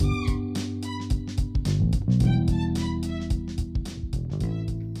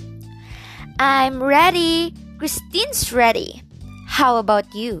I'm ready. Christine's ready. How about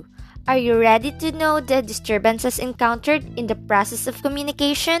you? Are you ready to know the disturbances encountered in the process of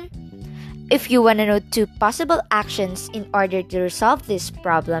communication? If you want to know two possible actions in order to resolve these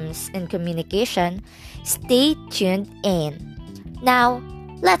problems in communication, stay tuned in. Now,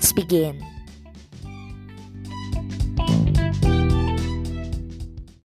 let's begin.